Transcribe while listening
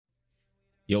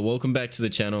Yo, welcome back to the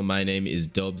channel. My name is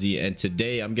Dobbsy, and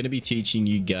today I'm going to be teaching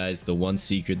you guys the one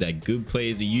secret that good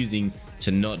players are using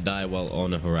to not die while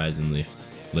on a horizon lift.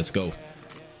 Let's go.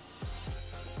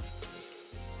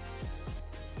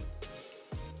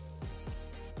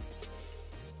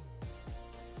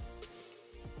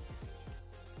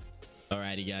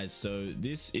 Alrighty guys, so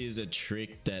this is a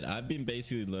trick that I've been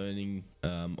basically learning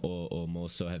or more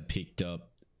so have picked up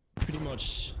pretty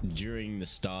much during the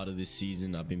start of this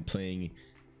season. I've been playing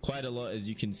quite a lot, as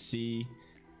you can see,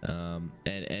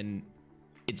 and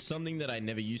it's something that I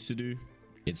never used to do.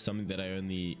 It's something that I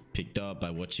only picked up by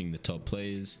watching the top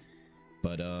players,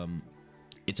 but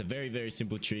it's a very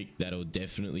simple trick that'll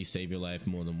definitely save your life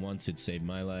more than once. It saved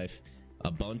my life a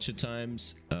bunch of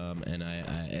times, and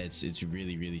it's a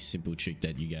really simple trick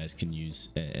that you guys can use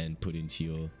and put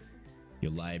into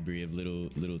your library of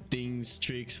little things,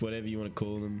 tricks, whatever you want to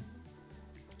call them.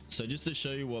 So just to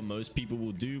show you what most people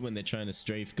will do when they're trying to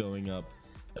strafe going up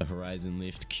a horizon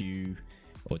lift, queue,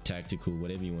 or tactical,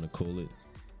 whatever you want to call it,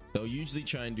 they'll usually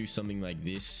try and do something like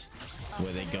this,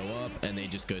 where they go up and they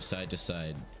just go side to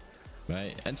side,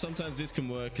 right? And sometimes this can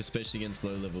work, especially against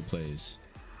low level players.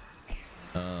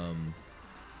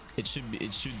 It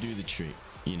should do the trick,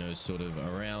 you know, sort of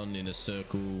around in a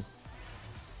circle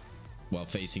while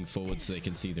facing forward so they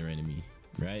can see their enemy,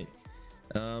 right?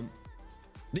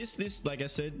 This like I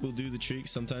said, will do the trick.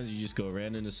 Sometimes you just go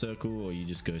around in a circle, or you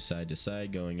just go side to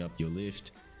side going up your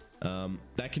lift.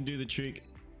 That can do the trick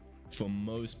for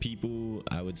most people.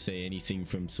 I would say anything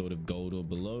from sort of gold or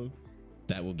below,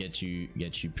 that will get you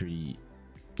pretty,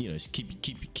 you know,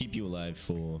 keep you alive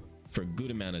for a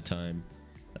good amount of time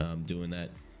doing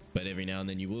that. But every now and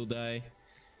then you will die.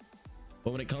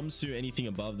 But when it comes to anything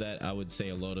above that, I would say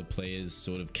a lot of players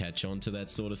sort of catch on to that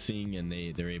sort of thing, and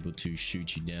they're able to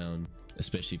shoot you down,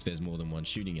 especially if there's more than one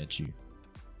shooting at you.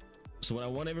 So what I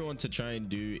want everyone to try and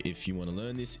do, if you want to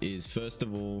learn this, is first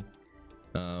of all,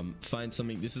 find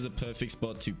something. This is a perfect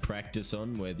spot to practice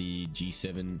on, where the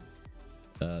G7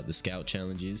 the scout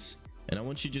challenge is, and I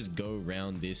want you to just go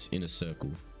around this in a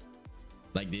circle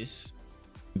like this.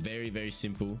 Very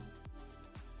simple.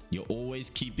 You're always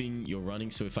keeping your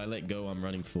running, so if I let go, I'm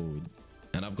running forward,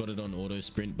 and I've got it on auto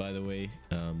sprint, by the way,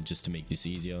 just to make this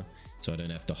easier, so I don't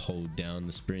have to hold down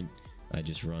the sprint. I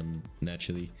just run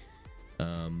naturally.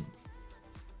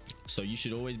 So you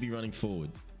should always be running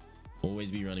forward,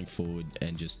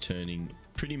 and just turning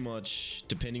pretty much,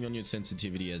 depending on your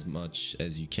sensitivity, as much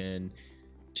as you can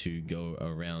to go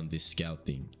around this scout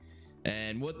thing.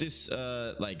 And what this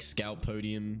like scout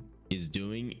podium is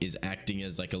doing is acting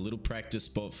as like a little practice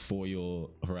spot for your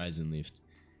horizon lift,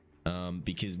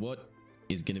 because what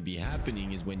is going to be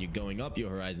happening is when you're going up your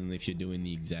horizon lift, you're doing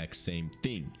the exact same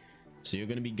thing. So you're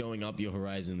going to be going up your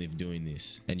horizon lift doing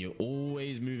this, and you're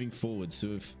always moving forward.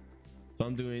 So if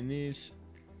I'm doing this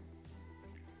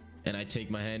and I take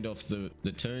my hand off the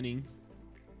turning,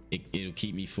 it'll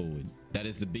keep me forward. That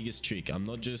is the biggest trick. I'm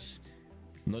not just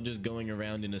going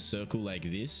around in a circle like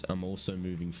this, I'm also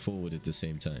moving forward at the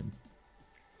same time.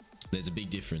 There's a big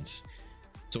difference.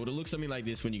 So it'll look something like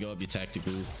this when you go up your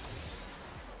tactical.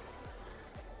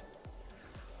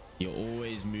 You're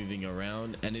always moving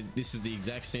around, and this is the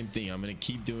exact same thing. I'm going to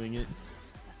keep doing it.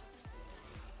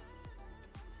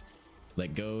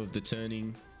 Let go of the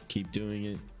turning, keep doing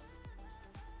it.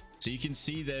 So you can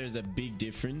see there's a big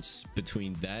difference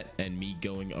between that and me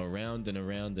going around and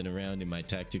around and around in my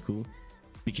tactical,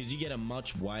 because you get a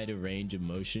much wider range of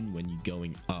motion when you're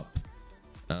going up.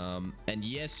 And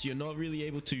yes, you're not really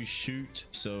able to shoot,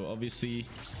 so obviously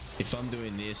if I'm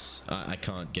doing this, I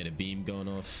can't get a beam going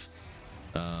off.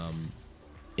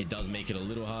 It does make it a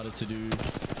little harder to do, you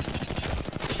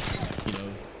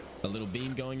know, a little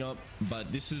beam going up,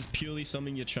 but this is purely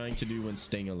something you're trying to do when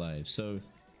staying alive. So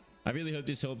I really hope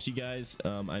this helps you guys.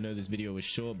 I know this video was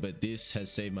short, but this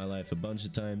has saved my life a bunch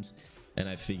of times, and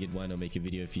I figured why not make a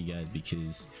video for you guys,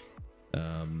 because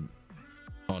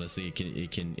honestly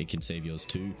it can save yours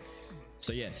too.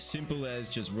 So yeah, simple as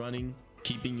just running,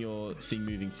 keeping your thing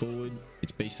moving forward.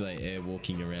 It's basically like air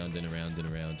walking around and around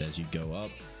and around as you go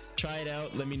up. Try it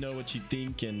out, let me know what you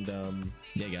think, and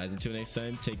yeah guys, until next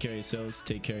time, take care of yourselves,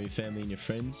 take care of your family and your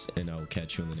friends, and I'll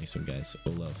catch you on the next one guys.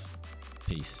 All love,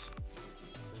 peace.